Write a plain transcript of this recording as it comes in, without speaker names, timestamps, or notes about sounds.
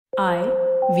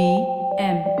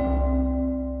IVM.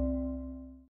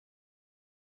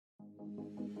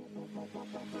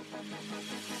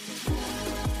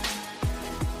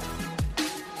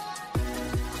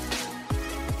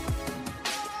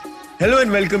 Hello and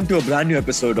welcome to a brand new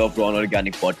episode of Raw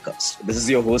Organic Podcast. This is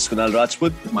your host Kunal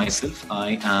Rajput. Myself,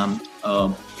 I am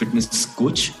a fitness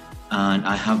coach and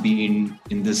I have been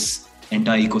in this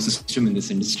entire ecosystem in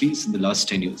this industry in the last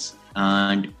 10 years.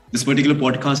 And this particular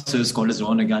podcast is called as Raw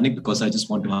Organic because I just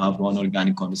want to have raw and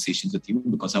organic conversations with you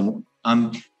because I'm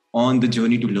on the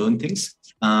journey to learn things.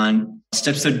 And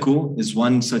Steps That Go is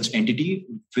one such entity,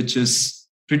 which is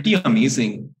pretty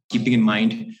amazing, keeping in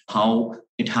mind how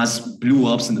it has blew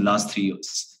up in the last 3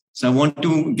 years. So I want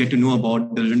to get to know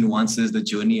about the little nuances, the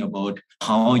journey about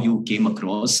how you came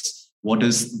across, what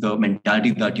is the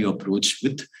mentality that you approach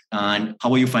with, and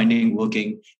how are you finding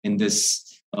working in this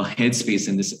headspace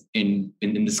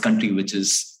in this country, which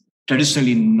is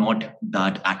traditionally not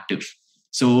that active.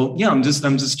 So yeah, I'm just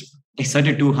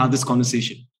excited to have this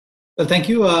conversation. Well, thank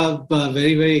you.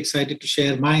 Very, very excited to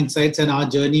share my insights and our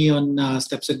journey on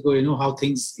Steps That Go. How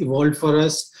things evolved for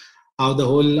us, how the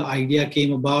whole idea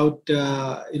came about.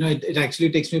 It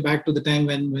actually takes me back to the time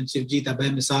when Shivjeet, Abhay,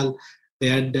 Misal, they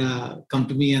had come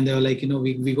to me and they were like,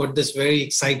 we got this very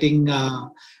exciting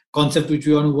concept which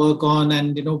we want to work on,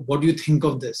 and what do you think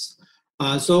of this?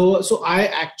 So I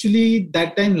actually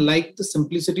that time liked the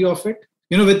simplicity of it.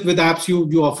 With apps,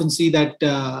 you often see that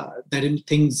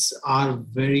things are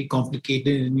very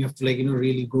complicated and you have to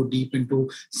really go deep into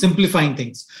simplifying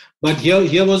things. But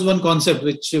here was one concept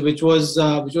which was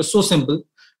so simple.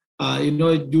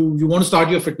 You want to start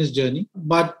your fitness journey,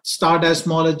 but start as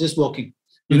small as just walking.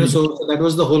 So that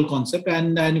was the whole concept.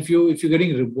 And if you're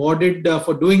getting rewarded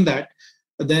for doing that,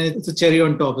 then it's a cherry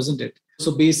on top, isn't it?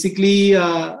 So basically,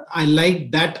 I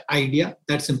like that idea,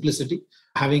 that simplicity.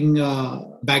 Having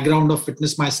a background of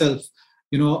fitness myself,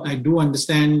 I do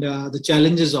understand the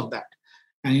challenges of that.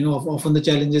 And, often the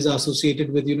challenges are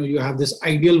associated with, you have this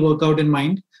ideal workout in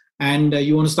mind and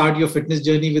you want to start your fitness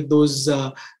journey with those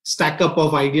stack up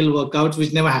of ideal workouts,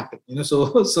 which never happen, so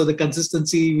the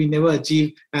consistency we never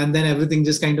achieve and then everything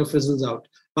just kind of fizzles out.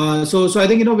 So I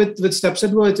think, with Steps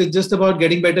That Go, it's just about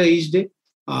getting better each day.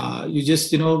 You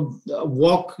just,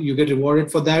 walk, you get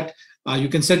rewarded for that. You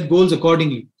can set goals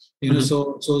accordingly.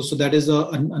 So that is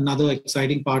another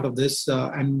exciting part of this.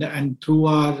 And through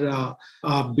our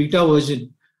beta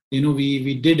version,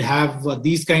 we did have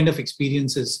these kind of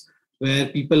experiences where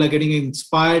people are getting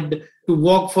inspired to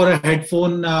walk for a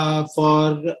headphone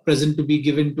for a present to be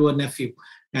given to a nephew.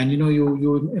 And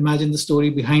you imagine the story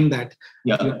behind that.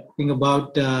 Yeah.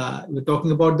 We're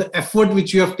talking about the effort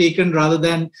which you have taken rather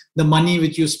than the money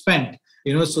which you spent.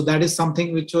 So that is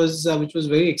something which was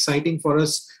very exciting for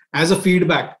us as a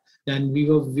feedback. And we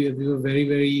were very,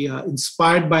 very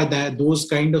inspired by those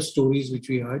kind of stories which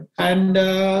we heard. And,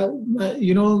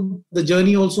 the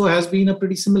journey also has been a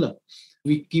pretty similar.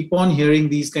 We keep on hearing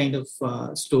these kind of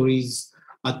stories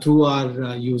through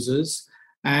our users.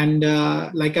 And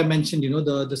like I mentioned,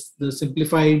 the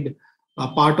simplified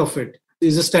part of it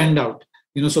is a standout.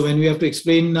 So when we have to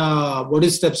explain what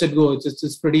is Steps That Go,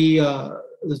 it's pretty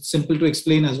simple to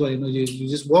explain as well. You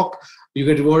just walk, you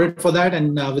get rewarded for that,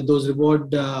 and with those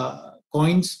reward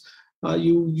coins,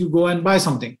 you go and buy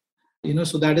something.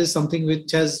 So that is something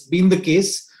which has been the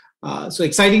case. So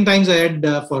exciting times ahead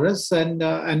for us, and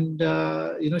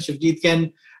Shivjeet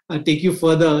can take you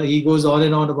further. He goes on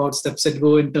and on about Steps That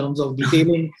Go in terms of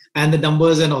detailing and the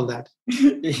numbers and all that.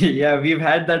 Yeah, we've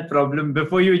had that problem.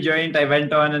 Before you joined, I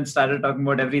went on and started talking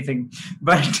about everything.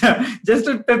 But just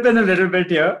to pip in a little bit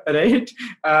here, right?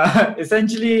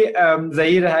 Essentially,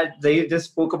 Zaheer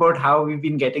just spoke about how we've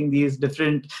been getting these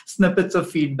different snippets of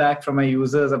feedback from our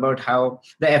users about how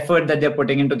the effort that they're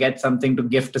putting in to get something to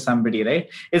gift to somebody, right?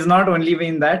 It's not only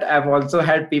been that. I've also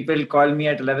had people call me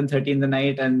at 11:30 in the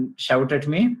night and shout at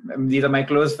me. These are my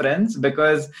close friends,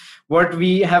 because what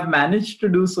we have managed to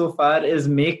do so far is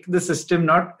make the system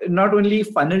not only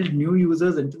funnel new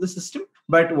users into the system,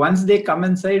 but once they come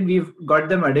inside, we've got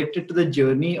them addicted to the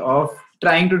journey of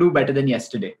trying to do better than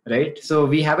yesterday, right? So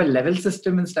we have a level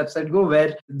system in Steps That Go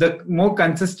where the more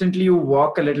consistently you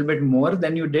walk a little bit more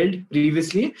than you did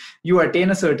previously, you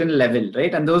attain a certain level,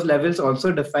 right? And those levels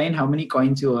also define how many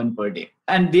coins you earn per day.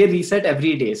 And they reset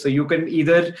every day. So you can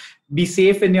either be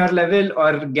safe in your level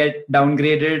or get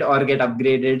downgraded or get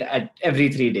upgraded at every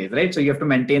 3 days, right? So you have to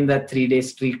maintain that 3-day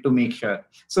streak to make sure.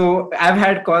 So I've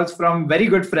had calls from very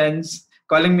good friends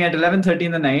calling me at 11:30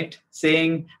 in the night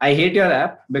saying, I hate your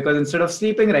app because instead of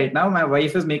sleeping right now, my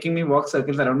wife is making me walk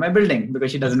circles around my building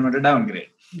because she doesn't want to downgrade.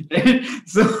 Right?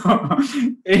 So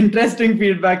interesting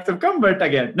feedbacks have come, but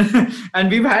again, and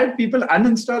we've had people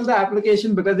uninstall the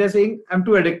application because they're saying, I'm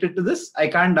too addicted to this. I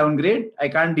can't downgrade. I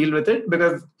can't deal with it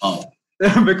because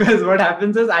because what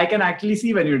happens is I can actually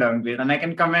see when you downgrade and I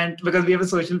can comment because we have a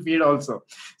social feed also.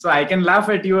 So I can laugh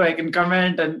at you, I can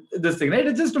comment and this thing, right?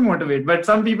 It's just to motivate. But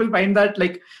some people find that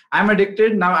like I'm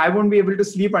addicted, now I won't be able to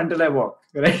sleep until I walk,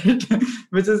 right?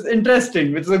 Which is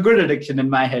interesting, which is a good addiction in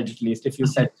my head, at least, if you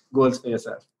set goals for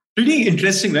yourself. Pretty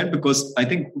interesting, right? Because I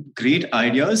think great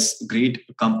ideas, great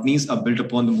companies are built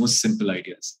upon the most simple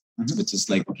ideas. Which is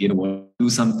like, okay, do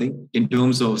something in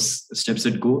terms of steps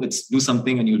that go, it's do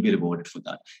something and you'll be rewarded for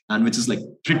that. And which is like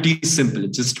pretty simple,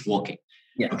 it's just walking.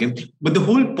 Yeah. Okay. But the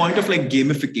whole point of like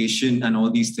gamification and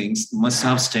all these things must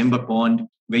have stemmed upon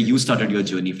where you started your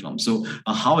journey from. So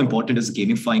how important is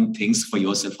gamifying things for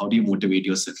yourself? How do you motivate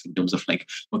yourself in terms of like,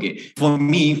 okay, for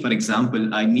me, for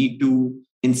example, I need to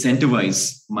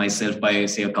incentivize myself by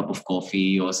say a cup of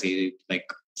coffee or say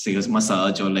a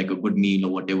massage or like a good meal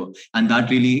or whatever. And that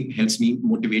really helps me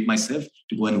motivate myself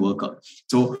to go and work out.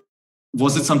 So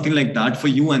was it something like that for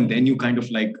you? And then you kind of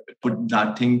like put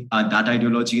that thing, that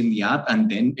ideology in the app and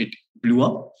then it blew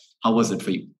up? How was it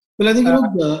for you? Well, I think,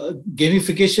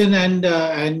 gamification and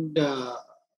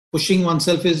pushing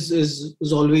oneself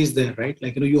is always there, right?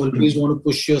 Like, you always want to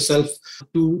push yourself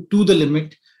to the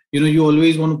limit. You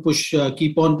always want to push,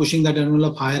 keep on pushing that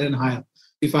envelope higher and higher.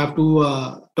 If I have to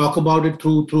talk about it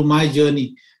through my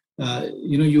journey,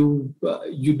 you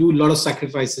do a lot of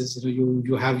sacrifices.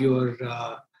 You have your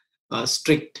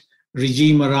strict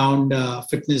regime around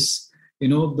fitness.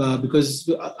 Because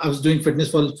I was doing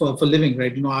fitness for living,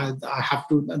 right? I have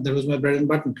to. That was my bread and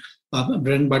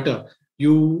butter.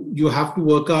 You have to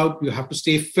work out. You have to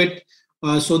stay fit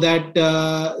so that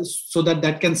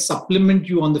that can supplement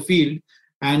you on the field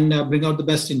and bring out the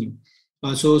best in you.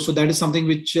 So that is something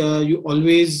which you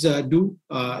always do.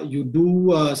 You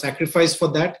do sacrifice for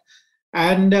that,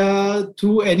 and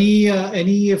through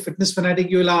any fitness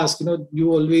fanatic, you will ask.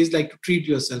 You always like to treat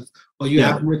yourself, or you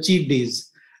have your cheat days.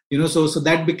 So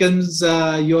that becomes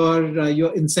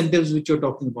your incentives which you're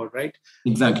talking about, right?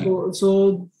 Exactly.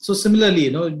 So similarly,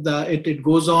 it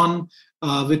goes on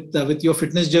with your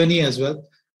fitness journey as well.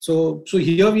 So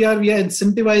here we are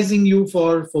incentivizing you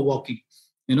for walking.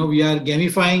 We are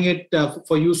gamifying it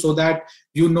for you so that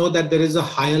you know that there is a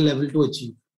higher level to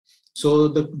achieve. So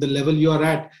the level you are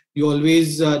at, you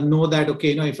always know that,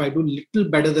 okay, if I do little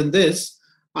better than this,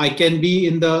 I can be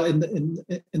in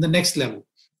the next level,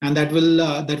 and that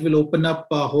will open up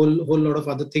a whole lot of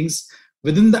other things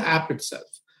within the app itself.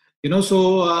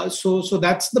 So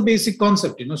that's the basic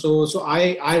concept. So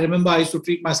I remember I used to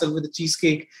treat myself with a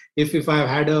cheesecake if I've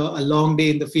had a long day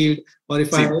in the field, or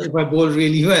if I bowl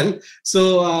really well.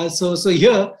 So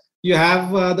here you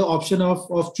have the option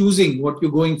of choosing what you're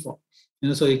going for.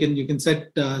 So you can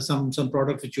set some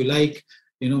product which you like,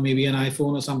 maybe an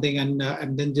iPhone or something,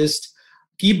 and then just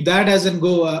keep that as a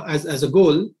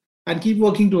goal and keep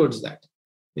working towards that.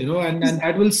 And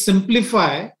that will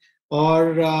simplify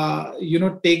or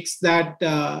takes that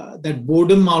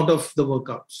boredom out of the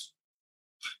workouts,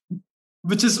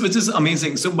 which is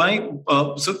amazing. So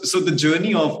so the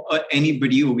journey of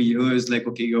anybody over here is like,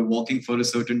 okay, you're walking for a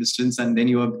certain distance and then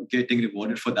you are getting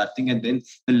rewarded for that thing, and then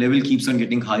the level keeps on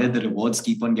getting higher, the rewards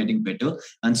keep on getting better,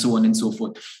 and so on and so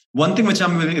forth. One thing which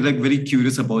I'm very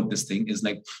curious about this thing is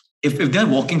like, if they're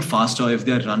walking fast or if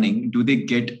they're running, do they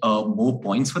get more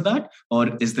points for that?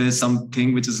 Or is there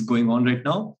something which is going on right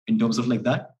now in terms of like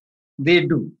that? They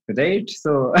do, right?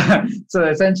 So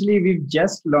essentially we've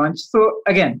just launched. So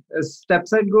again,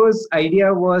 Steps That Go's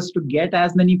idea was to get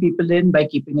as many people in by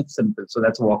keeping it simple. So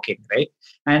that's walking, right?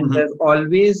 And there's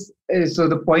always, so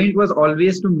the point was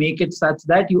always to make it such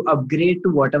that you upgrade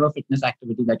to whatever fitness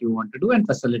activity that you want to do and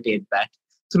facilitate that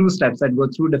through Steps That Go,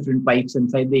 through different pipes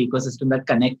inside the ecosystem that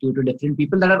connect you to different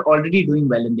people that are already doing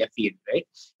well in their field, right?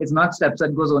 It's not Steps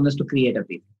That Go's onus to create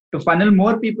everything. To funnel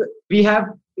more people, we have,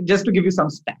 just to give you some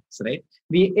stats, right?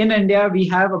 In India, we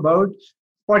have about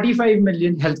 45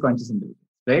 million health conscious individuals,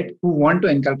 right? Who want to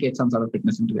inculcate some sort of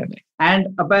fitness into their life.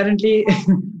 And apparently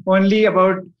only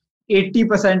about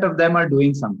 80% of them are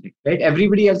doing something, right?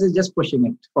 Everybody else is just pushing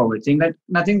it forward, saying that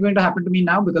nothing's going to happen to me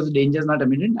now because the danger is not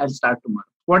imminent. I'll start tomorrow.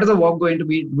 What is a walk going to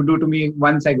do to me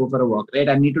once I go for a walk, right?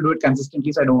 I need to do it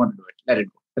consistently, so I don't want to do it. Let it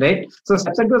go. right? So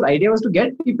StepSetGo's idea was to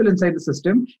get people inside the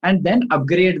system and then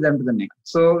upgrade them to the next.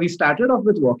 So we started off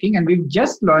with walking, and we've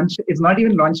just launched, it's not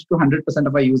even launched to 100%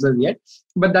 of our users yet,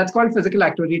 but that's called physical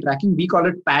activity tracking. We call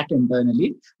it PAT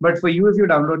internally. But for you, if you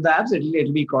download the apps,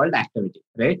 it'll be called activity,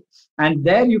 right? And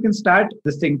there you can start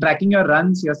this thing, tracking your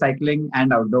runs, your cycling,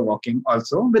 and outdoor walking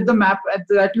also with the map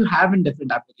that you have in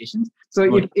different applications. So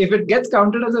if it gets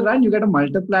counted as a run, you get a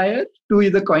multiplier to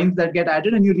the coins that get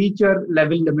added, and you reach your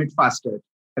level limit faster,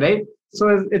 right?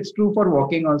 So it's true for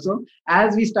walking also.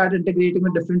 As we start integrating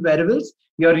with different variables,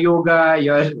 your yoga,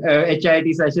 your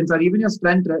HIIT sessions, or even your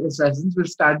strength sessions will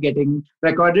start getting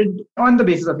recorded on the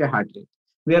basis of your heart rate.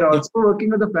 We are also working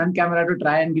with the front camera to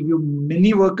try and give you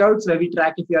mini workouts where we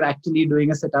track if you're actually doing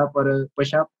a sit-up or a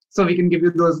push-up. So we can give you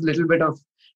those little bit of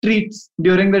treats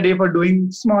during the day for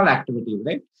doing small activities,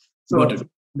 right? So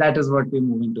that is what we're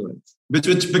moving towards.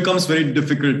 Which becomes very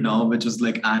difficult now, which is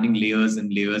like adding layers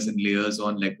and layers and layers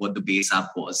on like what the base app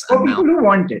was. For people who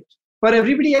want it. For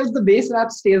everybody else, the base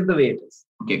app stays the way it is.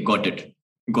 Okay, got it.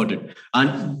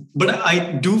 But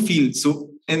I do feel so.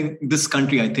 In this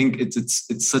country, I think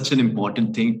it's such an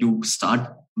important thing to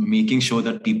start making sure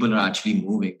that people are actually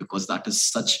moving, because that is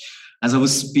such, as I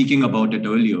was speaking about it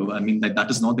earlier, I mean, that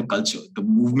is not the culture. The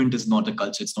movement is not a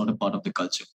culture. It's not a part of the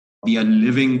culture. We are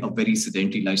living a very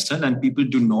sedentary lifestyle and people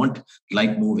do not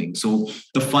like moving. So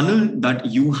the funnel that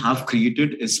you have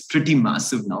created is pretty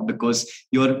massive now, because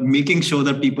you're making sure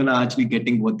that people are actually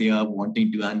getting what they are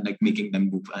wanting to and like making them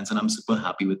move. And so I'm super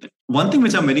happy with it. One thing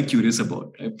which I'm very curious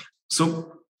about, right?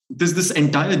 So there's this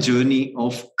entire journey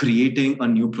of creating a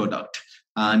new product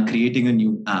and creating a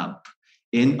new app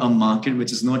in a market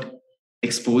which is not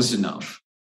exposed enough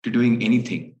to doing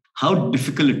anything. How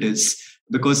difficult it is,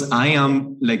 because I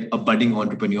am like a budding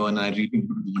entrepreneur and I really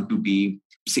want to be,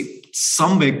 say,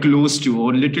 somewhere close to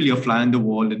or literally a fly on the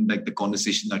wall in like the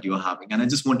conversation that you're having. And I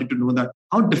just wanted to know that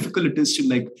how difficult it is to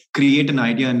like create an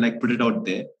idea and like put it out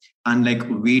there and like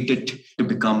wait it to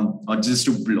become or just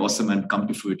to blossom and come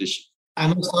to fruition. I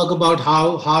must talk about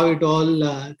how it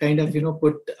all kind of,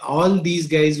 put all these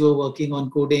guys who are working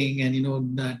on coding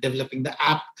and, developing the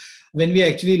app. When we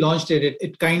actually launched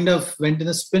it kind of went in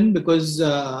a spin because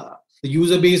the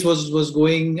user base was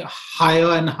going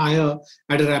higher and higher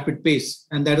at a rapid pace.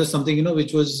 And that was something,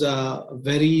 which was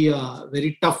very,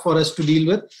 very tough for us to deal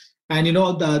with. And,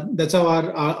 that's how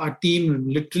our team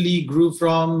literally grew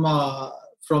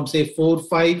from say 4 or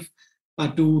 5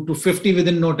 to 50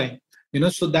 within no time.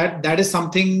 So that is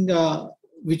something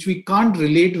which we can't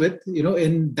relate with,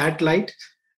 in that light,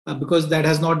 because that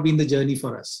has not been the journey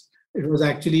for us. It was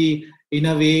actually, in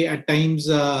a way, at times,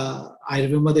 I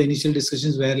remember the initial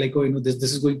discussions where like, this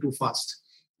is going too fast.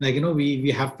 Like, we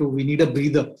need a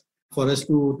breather for us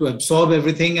to absorb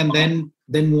everything and then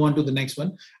move on to the next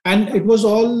one. And it was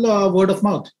all word of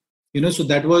mouth, so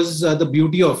that was the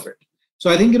beauty of it. So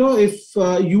I think, if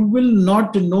you will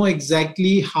not know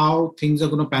exactly how things are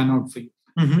going to pan out for you.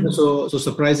 Mm-hmm. So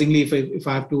surprisingly, if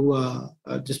I have to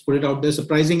just put it out there,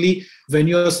 surprisingly, when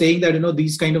you're saying that,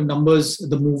 these kind of numbers,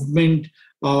 the movement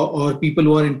or people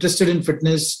who are interested in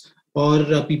fitness or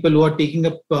people who are taking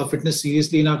up fitness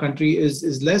seriously in our country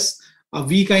is less,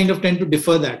 we kind of tend to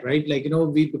defer that, right? Like,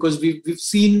 because we've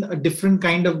seen a different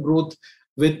kind of growth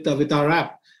with our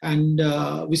app. And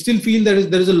we still feel there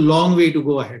is a long way to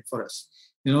go ahead for us,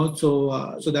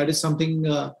 so that is something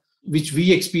which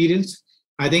we experience.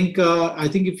 I think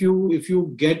if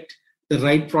you get the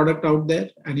right product out there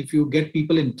and if you get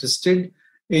people interested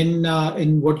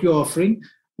in what you're offering,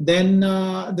 then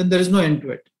there is no end to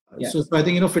it. Yeah. So I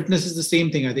think fitness is the same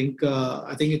thing. I think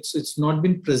it's not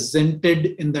been presented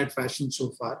in that fashion so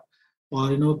far,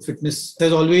 or fitness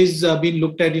has always been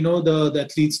looked at. The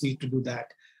athletes need to do that.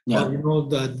 Yeah. Or,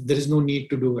 there is no need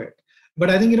to do it.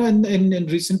 But I think in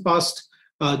recent past,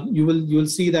 you will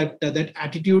see that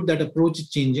attitude, that approach is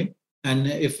changing. And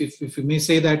if you may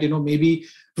say that maybe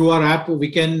through our app we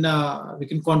can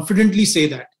confidently say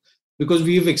that because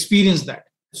we've experienced that.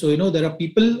 So there are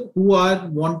people who are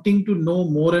wanting to know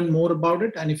more and more about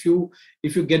it, and if you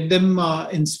get them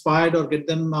inspired or get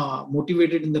them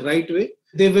motivated in the right way,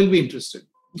 they will be interested.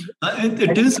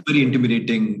 It is a very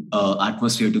intimidating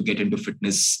atmosphere to get into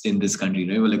fitness in this country,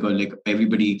 right? Like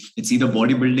everybody, it's either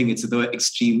bodybuilding, it's either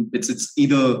extreme, it's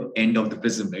either end of the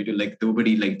prism, right? Like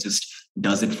nobody like just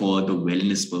does it for the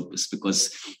wellness purpose,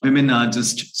 because women are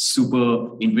just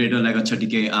super intimidated, like,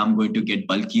 "Achha, I'm going to get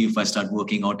bulky if I start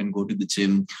working out and go to the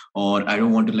gym, or I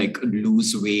don't want to like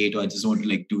lose weight, or I just want to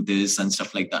like do this and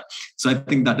stuff like that." So I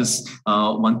think that is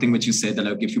one thing which you said, that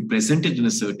like if you present it in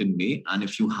a certain way and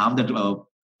if you have that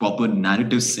proper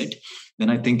narrative set, then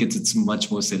I think it's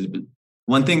much more sellable.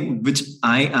 one thing which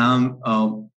I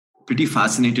am pretty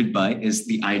fascinated by is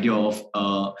the idea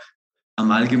of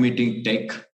amalgamating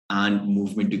tech and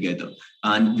movement together.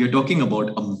 And we're talking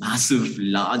about a massive,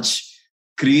 large,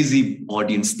 crazy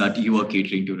audience that you are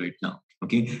catering to right now.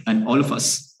 Okay. And all of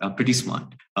us are pretty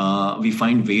smart. We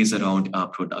find ways around our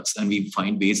products and we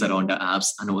find ways around our apps,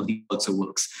 and all the also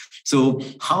works. So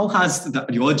how has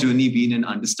your journey been in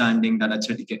understanding that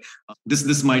actually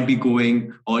this might be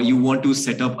going, or you want to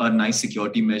set up a nice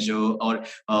security measure, or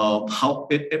how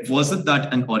was it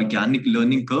that an organic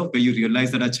learning curve where you realize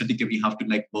that actually we have to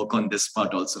like work on this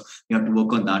part also, we have to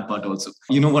work on that part also.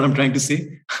 You know what I'm trying to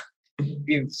say?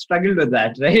 We've struggled with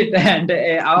that, right? And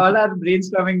all our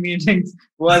brainstorming meetings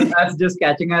was us just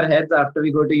catching our heads after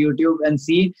we go to YouTube and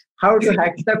see how to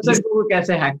hack steps and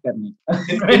kaise hack karne.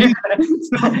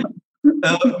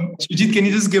 Shivjeet, can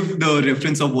you just give the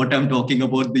reference of what I'm talking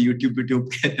about, the YouTube video?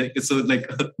 So like,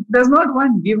 there's not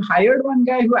one. We've hired one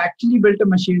guy who actually built a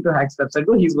machine to hack steps and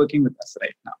go. He's working with us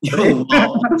right now. Right? Oh,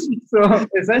 wow. So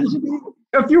essentially,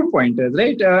 a few pointers,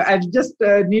 right? I just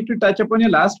need to touch upon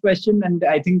your last question, and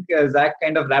I think Zach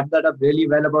kind of wrapped that up really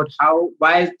well about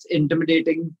why it's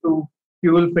intimidating to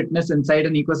fuel fitness inside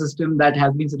an ecosystem that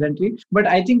has been sedentary. But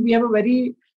I think we have a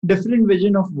very different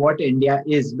vision of what India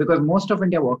is, because most of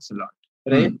India walks a lot,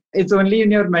 right? It's only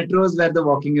in your metros where the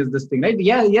walking is this thing, right?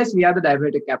 Yeah, yes, we are the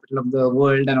diabetic capital of the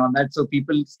world and all that, so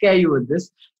people scare you with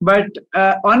this. But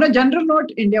on a general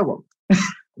note, India walks.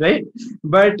 Right?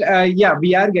 But yeah,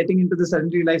 we are getting into the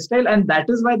sedentary lifestyle, and that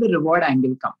is why the reward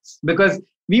angle comes, because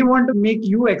we want to make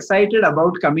you excited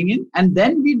about coming in, and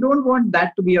then we don't want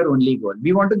that to be your only goal.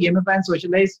 We want to gamify and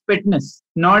socialize fitness,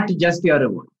 not just your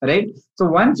reward, right? So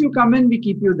once you come in, we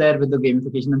keep you there with the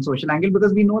gamification and social angle,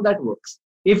 because we know that works.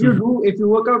 If you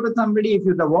work out with somebody, if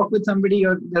you walk with somebody,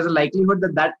 there's a likelihood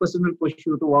that that person will push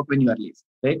you to walk when you are lazy,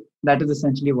 right? That is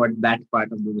essentially what that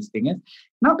part of this thing is.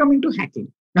 Now coming to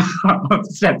hacking.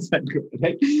 Steps and go,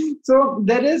 right? So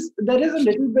there is a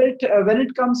little bit when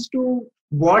it comes to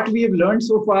what we have learned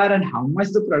so far and how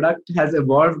much the product has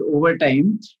evolved over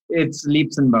time. It's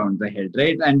leaps and bounds ahead,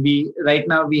 right? And right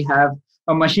now we have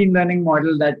a machine learning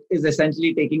model that is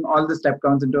essentially taking all the step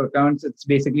counts into account. It's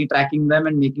basically tracking them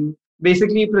and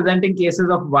basically presenting cases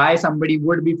of why somebody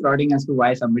would be frauding as to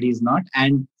why somebody is not.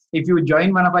 And if you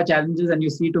join one of our challenges and you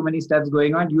see too many steps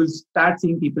going on, you'll start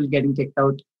seeing people getting kicked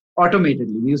out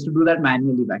automatically. We used to do that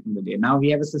manually back in the day. Now we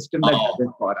have a system that does it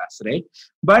for us, right?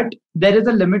 But there is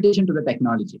a limitation to the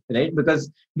technology, right?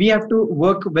 Because we have to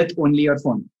work with only your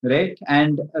phone, right?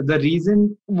 And the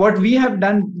reason, what we have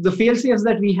done, the fail-safes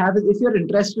that we have is, if you're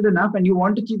interested enough and you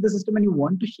want to keep the system and you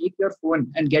want to shake your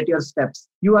phone and get your steps,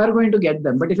 you are going to get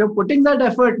them. But if you're putting that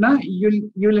effort,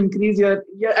 you'll increase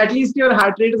at least your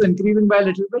heart rate is increasing by a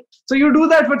little bit. So you do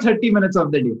that for 30 minutes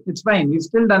of the day. It's fine. We've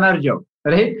still done our job,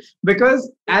 right?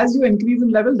 Because as you increase in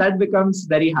level, that becomes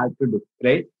very hard to do,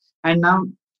 right? And now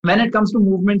when it comes to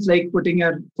movements like putting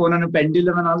your phone on a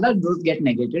pendulum and all that, those get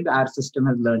negated. Our system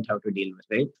has learned how to deal with,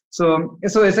 right? So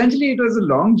essentially it was a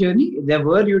long journey. There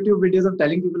were YouTube videos of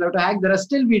telling people how to hack. There are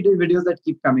still videos that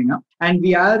keep coming up, and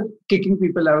we are kicking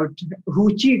people out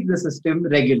who cheat the system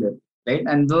regularly, right?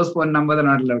 And those phone numbers are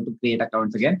not allowed to create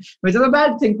accounts again, which is a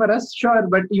bad thing for us, sure,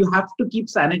 but you have to keep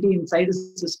sanity inside the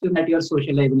system that you're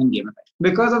socializing and gamifying.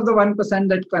 Because of the 1%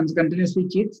 that continuously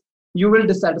cheats, you will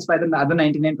dissatisfy the other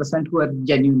 99% who are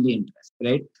genuinely interested,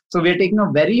 right? So we're taking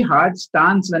a very hard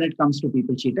stance when it comes to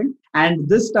people cheating. And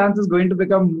this stance is going to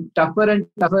become tougher and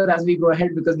tougher as we go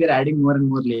ahead, because we're adding more and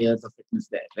more layers of fitness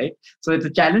there, right? So it's a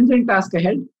challenging task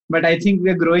ahead, but I think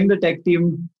we're growing the tech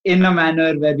team in a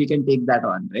manner where we can take that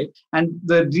on, right? And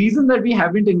the reason that we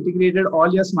haven't integrated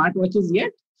all your smartwatches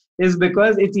yet is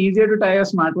because it's easier to tie your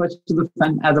smartwatch to the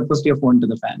fan as opposed to your phone to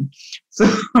the fan. So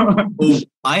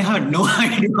I had no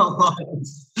idea.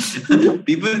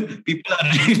 people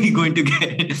are really going to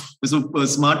get so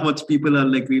smartwatch people are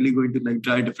like really going to like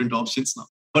try different options now.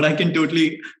 But I can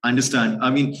totally understand. I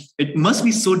mean, it must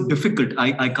be so difficult.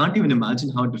 I can't even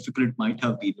imagine how difficult it might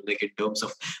have been, like in terms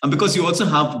of, and because you also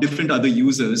have different other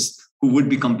users who would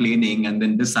be complaining and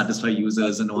then dissatisfied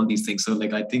users and all these things. So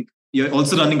like, I think you're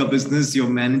also running a business, you're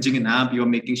managing an app, you're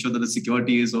making sure that the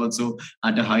security is also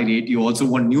at a high rate. You also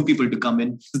want new people to come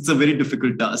in. It's a very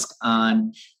difficult task.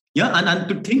 And yeah, and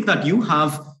to think that you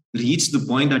have reached the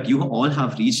point that you all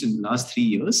have reached in the last 3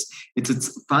 years,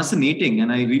 it's fascinating. And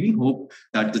I really hope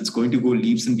that it's going to go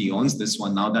leaps and beyonds this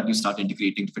one now that you start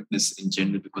integrating fitness in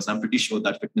general, because I'm pretty sure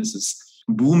that fitness is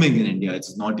booming in India.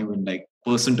 It's not even like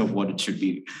 % of what it should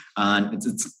be. And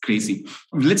it's crazy.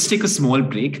 Let's take a small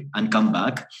break and come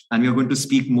back. And we're going to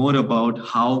speak more about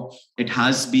how it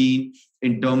has been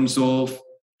in terms of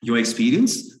your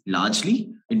experience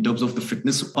largely in terms of the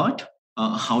fitness part,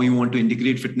 how you want to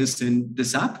integrate fitness in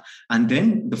this app, and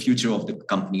then the future of the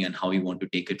company and how you want to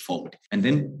take it forward. And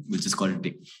then we'll just call it a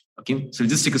day. Okay. So we'll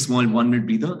just take a small 1-minute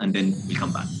breather and then we'll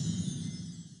come back.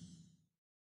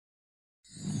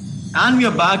 And we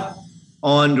are back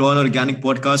on Raw and Organic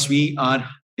Podcast. We are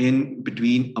in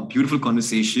between a beautiful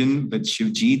conversation with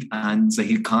Shivjeet and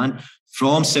Zaheer Khan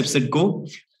from Steps That Go,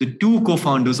 the two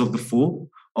co-founders of the four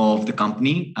of the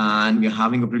company. And we're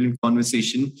having a brilliant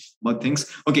conversation about things.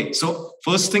 Okay, so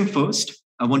first thing first,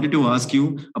 I wanted to ask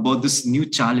you about this new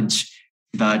challenge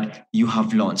that you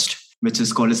have launched, which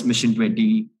is called as Mission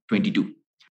 2022.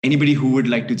 Anybody who would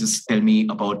like to just tell me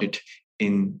about it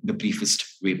in the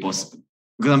briefest way possible?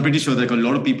 Because I'm pretty sure that a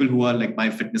lot of people who are like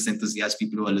my fitness enthusiasts,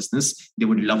 people who are listeners, they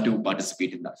would love to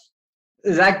participate in that.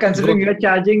 Zach, considering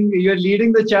you're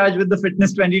leading the charge with the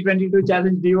Fitness 2022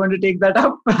 challenge, do you want to take that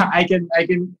up? I can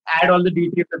add all the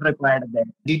details that are required there.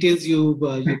 Details you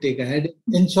take ahead.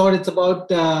 In short, it's about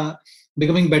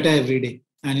becoming better every day,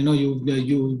 and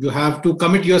you have to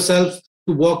commit yourself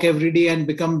to walk every day and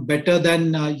become better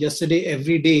than yesterday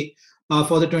every day.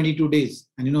 For the 22 days.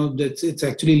 And, it's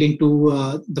actually linked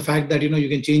to the fact that, you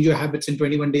can change your habits in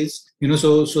 21 days,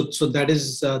 so that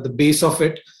is the base of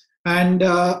it. And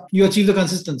you achieve the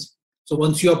consistency. So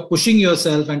once you're pushing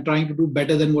yourself and trying to do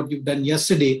better than what you've done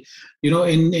yesterday,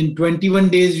 in 21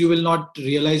 days, you will not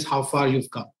realize how far you've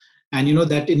come. And,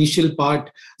 that initial part,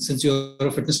 since you're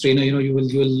a fitness trainer, you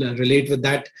will relate with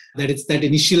that it's that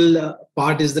initial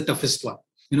part is the toughest one.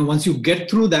 Once you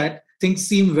get through that, things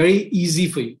seem very easy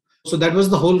for you. So that was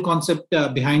the whole concept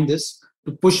behind this,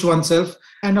 to push oneself.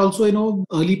 And also,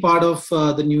 early part of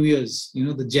the New Year's,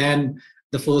 the Jan,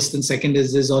 the 1st and 2nd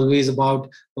is always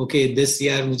about, okay, this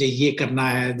year, mujhe ye karna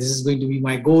hai, this is going to be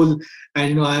my goal.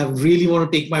 And, I really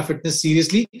want to take my fitness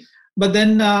seriously. But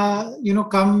then,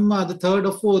 come the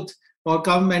 3rd or 4th, or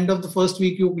come end of the first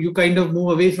week, you kind of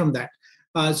move away from that.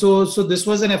 So this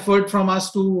was an effort from us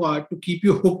to keep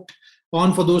you hooked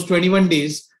on for those 21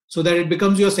 days. So that it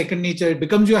becomes your second nature, it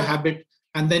becomes your habit,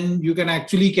 and then you can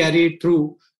actually carry it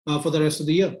through for the rest of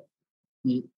the year.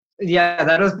 Yeah,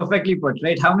 that was perfectly put,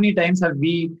 right? How many times have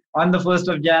we on the 1st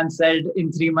of Jan said,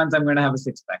 in 3 months, I'm going to have a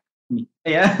 6-pack?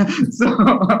 Yeah.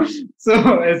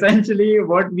 So essentially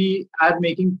what we are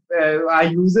making our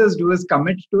users do is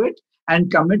commit to it. And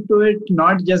commit to it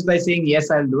not just by saying,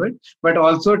 yes, I'll do it, but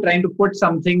also trying to put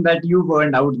something that you've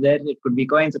earned out there. It could be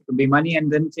coins, it could be money,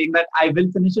 and then saying that I will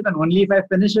finish it. And only if I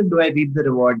finish it, do I reap the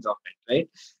rewards of it, right?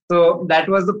 So that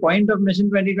was the point of Mission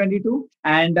 2022.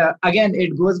 And again,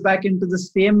 it goes back into the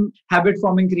same habit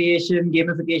forming creation,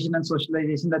 gamification, and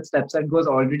socialization that Steps That Go has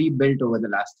already built over the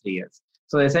last 3 years.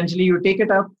 So essentially, you take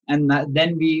it up, and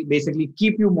then we basically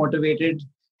keep you motivated,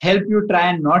 help you try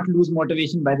and not lose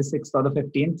motivation by the 6th or the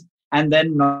 15th. And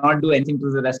then not do anything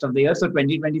through the rest of the year. So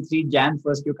 2023, Jan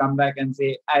 1st, you come back and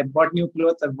say, I bought new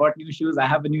clothes, I've bought new shoes, I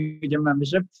have a new gym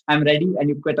membership, I'm ready, and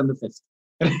you quit on the 5th.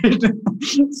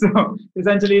 So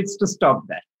essentially, it's to stop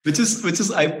that. Which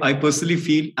is I personally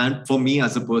feel, and for me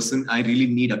as a person, I really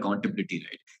need accountability,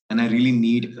 right? And I really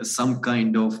need some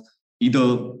kind of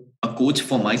either a coach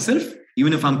for myself.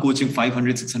 Even if I'm coaching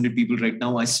 500, 600 people right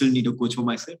now, I still need a coach for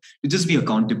myself to just be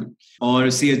accountable, or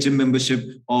say a gym membership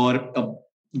or a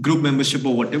group membership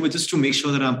or whatever, just to make sure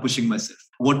that I'm pushing myself.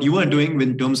 What you are doing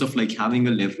in terms of like having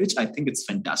a leverage, I think it's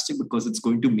fantastic, because it's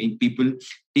going to make people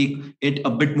take it a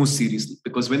bit more seriously.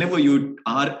 Because whenever you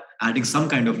are adding some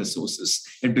kind of resources,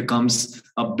 it becomes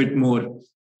a bit more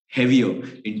heavier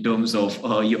in terms of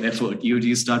your effort.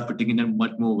 You start putting in a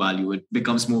much more value. It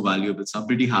becomes more valuable. So I'm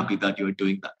pretty happy that you're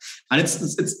doing that. And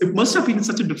it must have been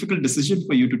such a difficult decision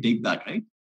for you to take that, right?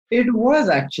 It was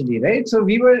actually, right? So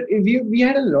we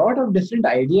had a lot of different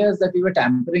ideas that we were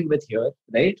tampering with here,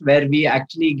 right? Where we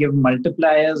actually give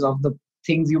multipliers of the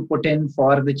things you put in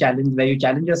for the challenge, where you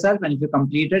challenge yourself, and if you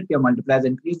complete it, your multipliers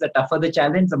increase. The tougher the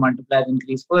challenge, the multipliers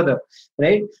increase further,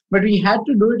 right? But we had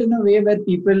to do it in a way where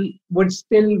people would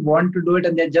still want to do it,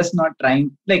 and they're just not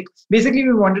trying. Like, basically,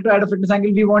 we wanted to add a fitness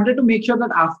angle. We wanted to make sure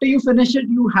that after you finish it,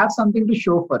 you have something to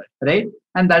show for it, right?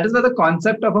 And that is where the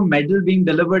concept of a medal being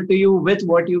delivered to you with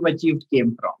what you've achieved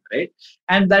came from, right?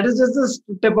 And that is just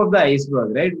the tip of the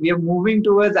iceberg, right? We are moving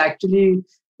towards actually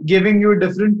giving you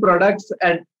different products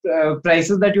at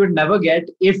prices that you would never get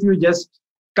if you just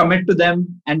commit to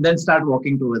them and then start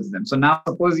walking towards them. So now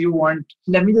suppose you want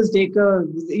a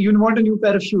new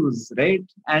pair of shoes, right?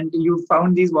 And you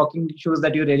found these walking shoes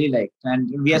that you really like.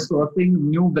 And we are sourcing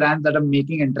new brands that are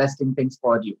making interesting things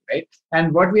for you, right?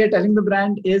 And what we are telling the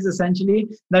brand is essentially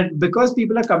that because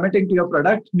people are committing to your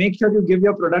product, make sure you give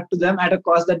your product to them at a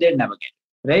cost that they'll never get.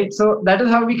 right? So that is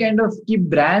how we kind of keep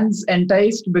brands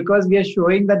enticed, because we are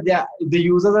showing that the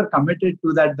users are committed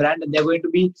to that brand and they're going to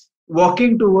be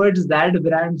walking towards that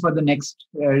brand for the next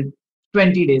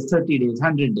 20 days, 30 days,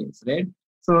 100 days, right?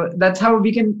 So that's how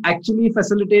we can actually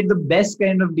facilitate the best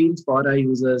kind of deals for our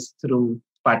users through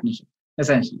partnership,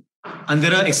 essentially. And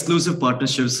there are exclusive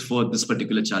partnerships for this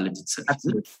particular challenge itself.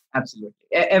 Absolutely.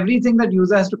 Everything that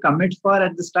user has to commit for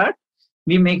at the start,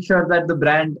 we make sure that the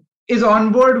brand is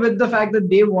on board with the fact that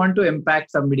they want to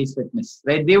impact somebody's fitness,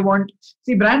 right?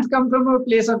 Brands come from a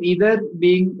place of either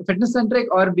being fitness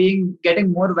centric or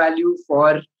getting more value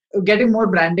for getting more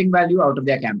branding value out of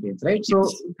their campaigns, right? So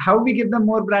how we give them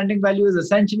more branding value is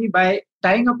essentially by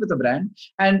tying up with a brand.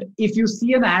 And if you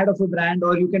see an ad of a brand,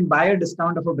 or you can buy a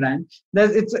discount of a brand,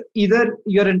 it's either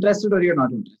you're interested or you're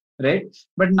not interested, right?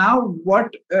 But now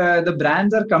what the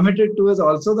brands are committed to is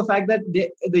also the fact that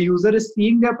the user is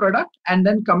seeing their product and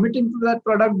then committing to that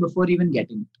product before even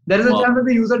getting it. There is a chance that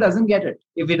the user doesn't get it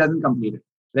if he doesn't complete it,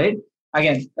 right?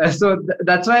 Again, that's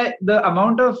why the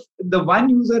amount of the one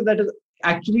user that is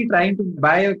actually trying to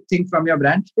buy a thing from your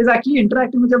brand is actually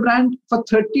interacting with your brand for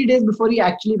 30 days before he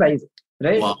actually buys it,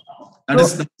 right? Wow.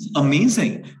 That's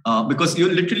amazing. Because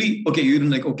you're literally, you're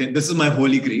like, this is my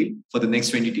holy grail for the next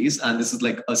 20 days. And this is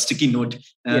like a sticky note,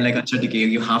 like a Achha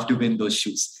you have to win those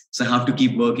shoes. So I have to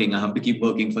keep working. I have to keep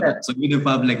working for that. So even if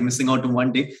I'm like missing out on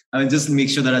one day, I will just make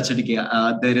sure that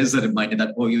Achha there is a reminder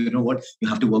that, you know what, you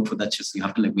have to work for that shoes. You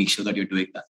have to like make sure that you're doing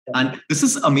that. And this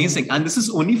is amazing. And this is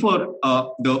only for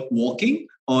the walking,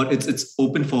 or it's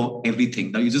open for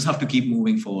everything. Now you just have to keep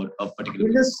moving for a particular.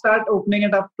 We'll just start opening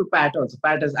it up to PAT also.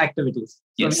 PAT is activities.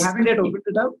 So we haven't yet opened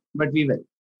it up, but we will.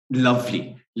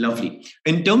 Lovely.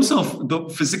 In terms of the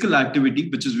physical activity,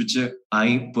 which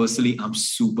I personally am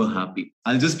super happy.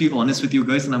 I'll just be honest with you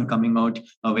guys, and I'm coming out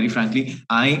very frankly.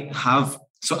 I'm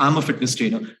a fitness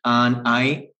trainer, and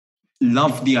I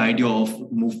love the idea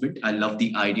of movement. I love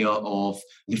the idea of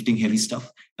lifting heavy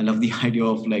stuff. I love the idea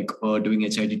of like doing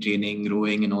HIIT training,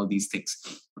 rowing, and all these things.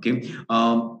 Okay.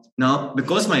 Now,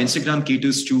 because my Instagram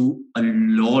caters to a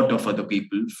lot of other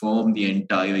people from the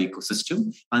entire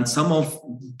ecosystem, and some of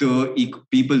the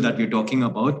people that we're talking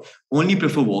about only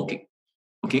prefer walking.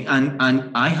 Okay.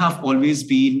 And I have always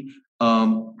been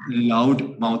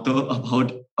loud mouther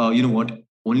about,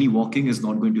 only walking is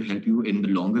not going to help you in the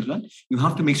longer run. You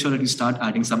have to make sure that you start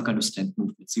adding some kind of strength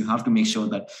movements. You have to make sure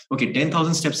that,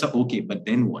 10,000 steps are okay, but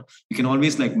then what? You can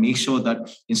always like make sure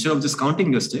that instead of just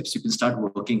counting your steps, you can start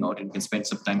working out and you can spend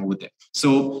some time over there.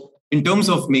 So in terms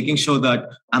of making sure that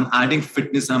I'm adding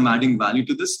fitness, I'm adding value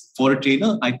to this for a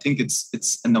trainer, I think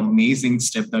it's an amazing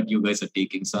step that you guys are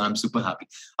taking. So I'm super happy.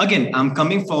 Again, I'm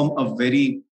coming from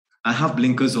I have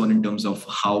blinkers on in terms of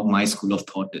how my school of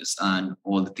thought is and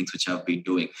all the things which I've been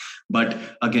doing. But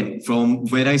again, from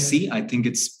where I see, I think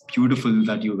it's beautiful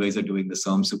that you guys are doing this.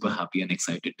 So I'm super happy and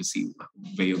excited to see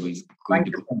where you're going. Thank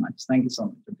you so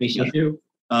much. Appreciate you.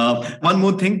 One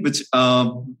more thing, which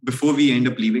before we end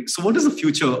up leaving. So what is the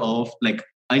future of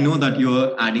I know that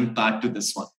you're adding PAT to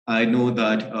this one. I know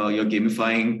that you're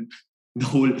gamifying the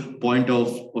whole point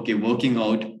of, working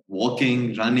out,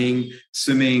 walking, running,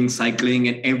 swimming, cycling,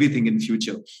 and everything in the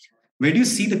future. Where do you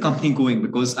see the company going?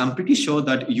 Because I'm pretty sure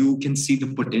that you can see the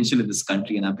potential in this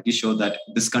country, and I'm pretty sure that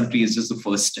this country is just the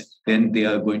first step. Then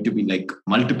there are going to be like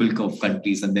multiple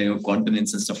continents and there are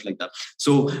continents and stuff like that.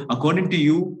 So according to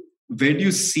you, where do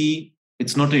you see,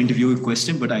 it's not an interview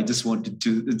question, but I just wanted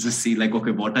to just see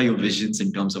what are your visions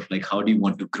in terms of how do you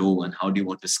want to grow and how do you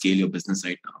want to scale your business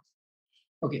right now?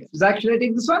 Okay. Zach, should I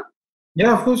take this one?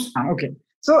 Yeah, of course. Okay.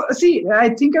 So see, I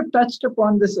think I've touched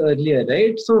upon this earlier,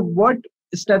 right? So what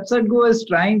Steps at Go is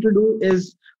trying to do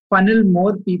is funnel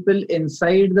more people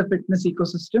inside the fitness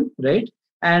ecosystem, right?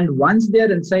 And once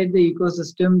they're inside the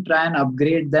ecosystem, try and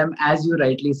upgrade them, as you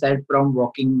rightly said, from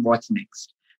walking, what's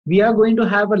next? We are going to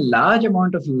have a large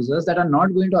amount of users that are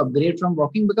not going to upgrade from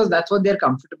walking because that's what they're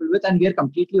comfortable with, and we are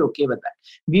completely okay with that.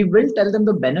 We will tell them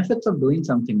the benefits of doing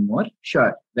something more,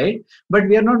 sure, right? But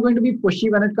we are not going to be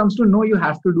pushy when it comes to, no, you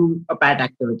have to do a PAT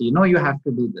activity, no, you have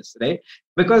to do this, right?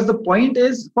 Because the point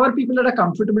is, for people that are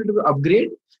comfortable to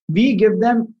upgrade, we give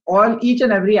them each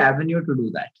and every avenue to do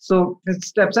that. So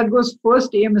Steps at Go's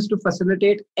first aim is to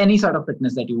facilitate any sort of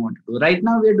fitness that you want to do. Right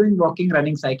now, we're doing walking,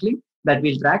 running, cycling that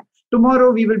we'll track.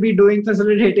 Tomorrow, we will be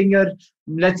facilitating your,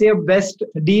 let's say, a best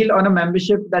deal on a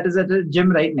membership that is at a gym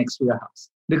right next to your house.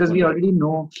 Because we already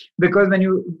know, because when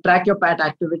you track your PAT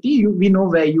activity, we know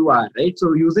where you are, right?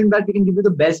 So using that, we can give you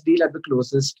the best deal at the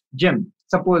closest gym.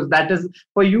 Suppose that is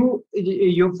for you,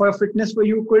 for fitness for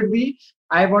you could be,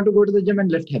 I want to go to the gym and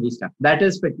lift heavy stuff. That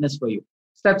is fitness for you.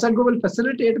 Steps at Go will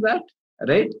facilitate that.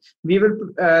 right?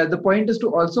 The point is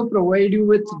to also provide you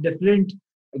with different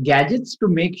gadgets to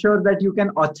make sure that you can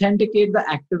authenticate the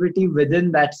activity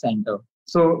within that center.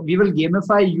 So we will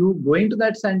gamify you going to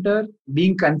that center,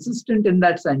 being consistent in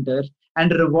that center, and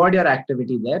reward your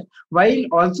activity there, while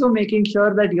also making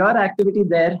sure that your activity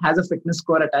there has a fitness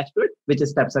score attached to it, which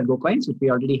is Steps at Go coins, which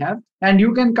we already have. And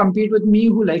you can compete with me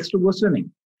who likes to go swimming,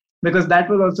 because that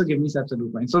will also give me Steps at Go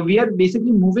coins. So we are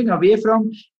basically moving away from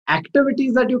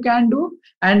activities that you can do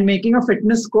and making a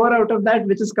fitness score out of that,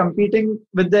 which is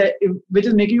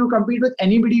making you compete with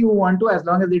anybody you want to, as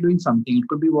long as they're doing something. It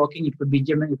could be walking, it could be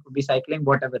gymming, it could be cycling,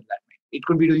 whatever that may be. It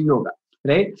could be doing yoga,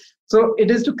 right? So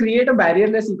it is to create a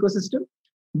barrierless ecosystem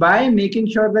by making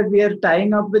sure that we are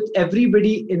tying up with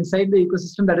everybody inside the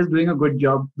ecosystem that is doing a good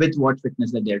job with what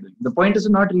fitness that they're doing. The point is to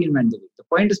not reinvent the wheel. The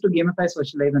point is to gamify,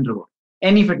 socialize, and reward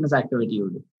any fitness activity you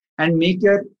do,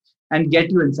 and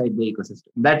get you inside the ecosystem.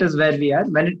 That is where we are.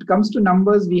 When it comes to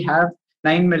numbers, we have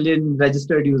 9 million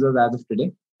registered users as of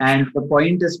today. And the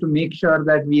point is to make sure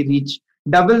that we reach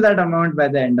double that amount by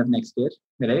the end of next year,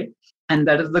 right? And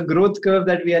that is the growth curve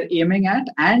that we are aiming at.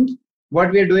 And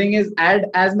what we are doing is add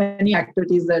as many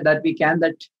activities that we can,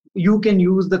 that you can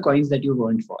use the coins that you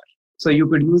earned for. So you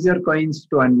could use your coins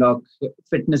to unlock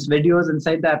fitness videos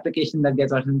inside the application that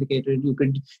gets authenticated. You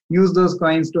could use those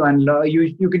coins to unlock.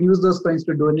 You can use those coins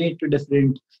to donate to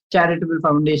different charitable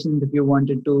foundations if you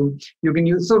wanted to. You can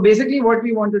use. So basically, what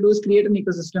we want to do is create an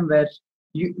ecosystem where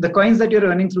the coins that you're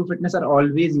earning through fitness are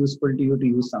always useful to you to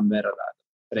use somewhere or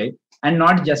other, right? And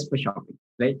not just for shopping,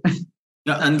 right?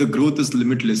 Yeah, and the growth is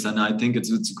limitless, and I think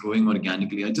it's growing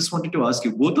organically. I just wanted to ask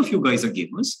you, both of you guys are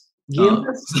gamers.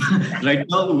 Right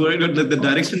now, the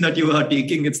direction that you are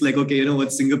taking, it's like, okay,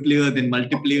 what's single player, then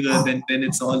multiplayer, then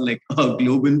it's all like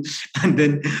global, and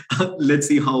then let's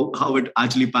see how it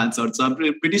actually pans out. So I'm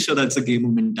pretty sure that's a gamer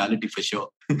mentality for sure.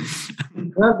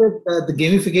 The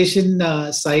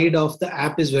gamification side of the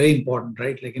app is very important,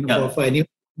 right? Like for anyone,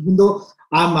 even though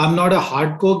I'm not a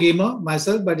hardcore gamer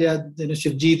myself, but yeah,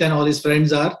 Shivjeet and all his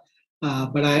friends are.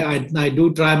 But I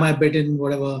do try my bit in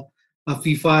whatever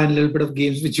FIFA and a little bit of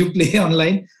games which you play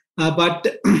online. But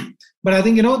I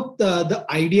think the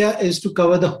idea is to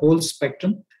cover the whole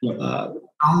spectrum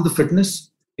around the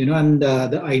fitness. And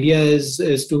the idea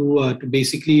is to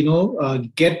basically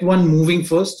get one moving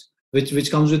first,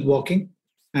 which comes with walking,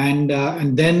 and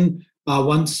then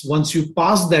once you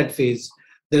pass that phase,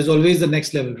 there's always the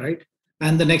next level, right?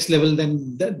 And the next level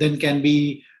then can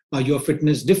be your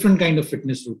fitness, different kind of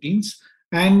fitness routines,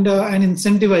 and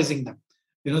incentivizing them.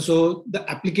 So the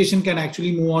application can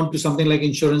actually move on to something like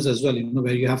insurance as well,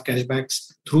 where you have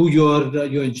cashbacks through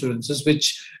your insurances,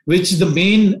 which the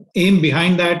main aim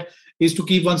behind that is to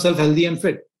keep oneself healthy and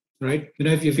fit, right?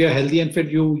 If you're healthy and fit,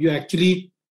 you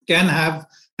actually can have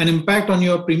an impact on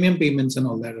your premium payments and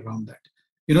all that around that.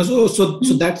 So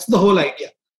that's the whole idea.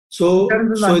 So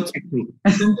it's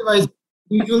incentivize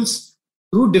individuals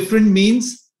through different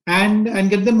means and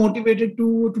get them motivated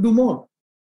to do more.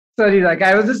 Sorry, Zach.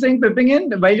 I was just saying, pipping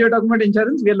in, while you're talking about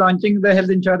insurance, we are launching the health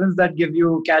insurance that give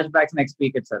you cashbacks next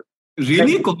week itself.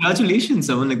 Really? Congratulations,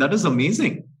 someone. Like, that is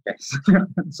amazing. Yes.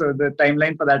 So the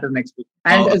timeline for that is next week.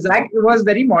 And Zach was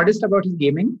very modest about his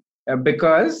gaming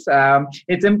because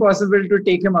it's impossible to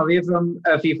take him away from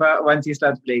FIFA once he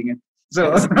starts playing it.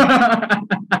 So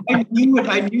I knew it.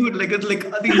 Like I can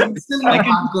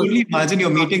totally imagine your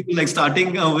meeting like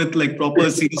starting with like proper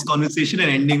serious conversation and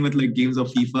ending with like games of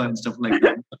FIFA and stuff like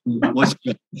that.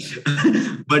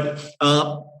 But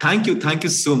thank you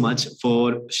so much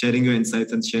for sharing your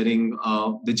insights and sharing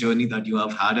the journey that you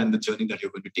have had and the journey that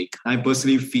you're going to take. I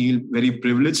personally feel very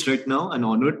privileged right now and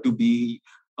honored to be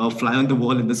a fly on the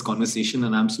wall in this conversation,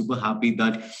 and I'm super happy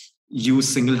that you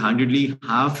single-handedly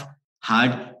have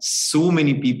had so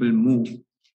many people move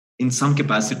in some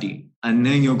capacity, and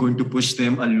then you're going to push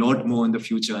them a lot more in the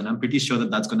future. And I'm pretty sure that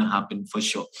that's going to happen for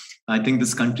sure. I think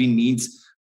this country needs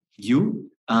you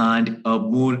and a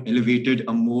more elevated,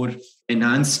 a more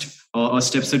enhanced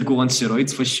Steps that Go on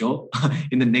steroids for sure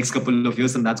in the next couple of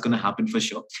years, and that's going to happen for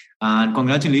sure. And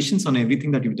congratulations on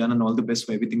everything that you've done and all the best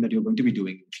for everything that you're going to be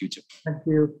doing in the future. Thank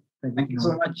you. Thank you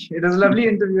so much. It was a lovely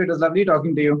interview. It was lovely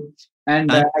talking to you.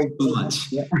 And Thank you so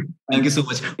much. Yeah. Thank you so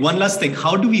much. One last thing.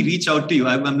 How do we reach out to you?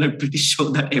 I'm like pretty sure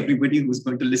that everybody who's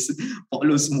going to listen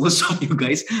follows most of you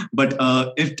guys. But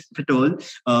if at all,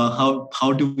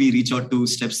 how do we reach out to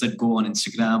Steps That Go on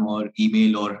Instagram or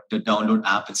email or the download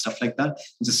app and stuff like that?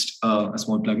 Just a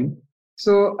small plugin.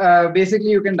 So basically,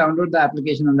 you can download the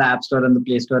application on the App Store and the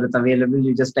Play Store. It's available.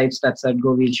 You just type Steps That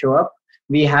Go, we'll show up.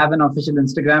 We have an official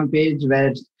Instagram page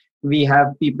where we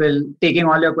have people taking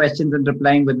all your questions and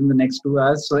replying within the next 2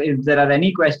 hours. So if there are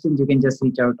any questions, you can just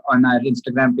reach out on our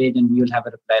Instagram page and we will have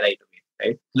a reply right away.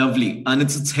 Right? Lovely. And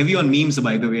it's heavy on memes,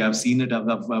 by the way. I've seen it. I've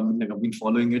been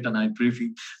following it, and I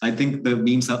think the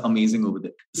memes are amazing over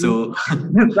there. So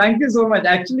thank you so much.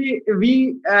 Actually,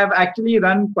 we have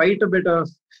run quite a bit of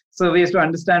surveys to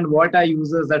understand what our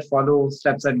users that follow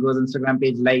Steps at Go's Instagram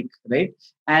page like, right?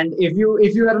 And if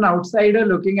you are an outsider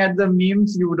looking at the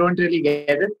memes, you don't really get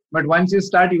it. But once you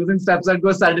start using Steps at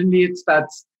Go, suddenly it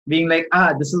starts being like,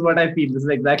 this is what I feel. This is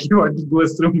exactly what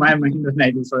goes through my mind when I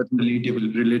do certain.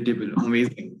 Relatable.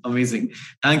 Amazing.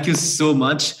 Thank you so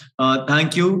much.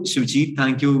 Thank you, Shivjeet.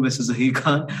 Thank you, Mr. Zaheer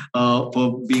Khan,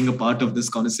 for being a part of this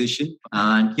conversation.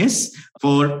 And yes,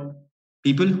 for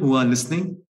people who are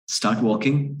listening, start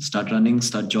walking, start running,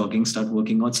 start jogging, start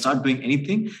working out, start doing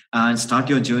anything and start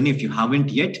your journey. If you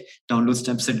haven't yet, download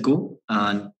Steps at Go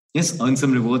and yes, earn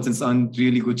some rewards and earn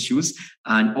really good shoes.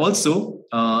 And also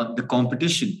the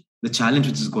competition, the challenge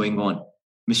which is going on,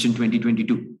 Mission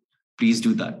 2022. Please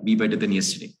do that. Be better than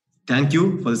yesterday. Thank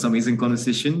you for this amazing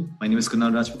conversation. My name is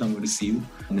Kunal Rajput. I'm going to see you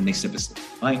in the next episode.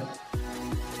 Bye.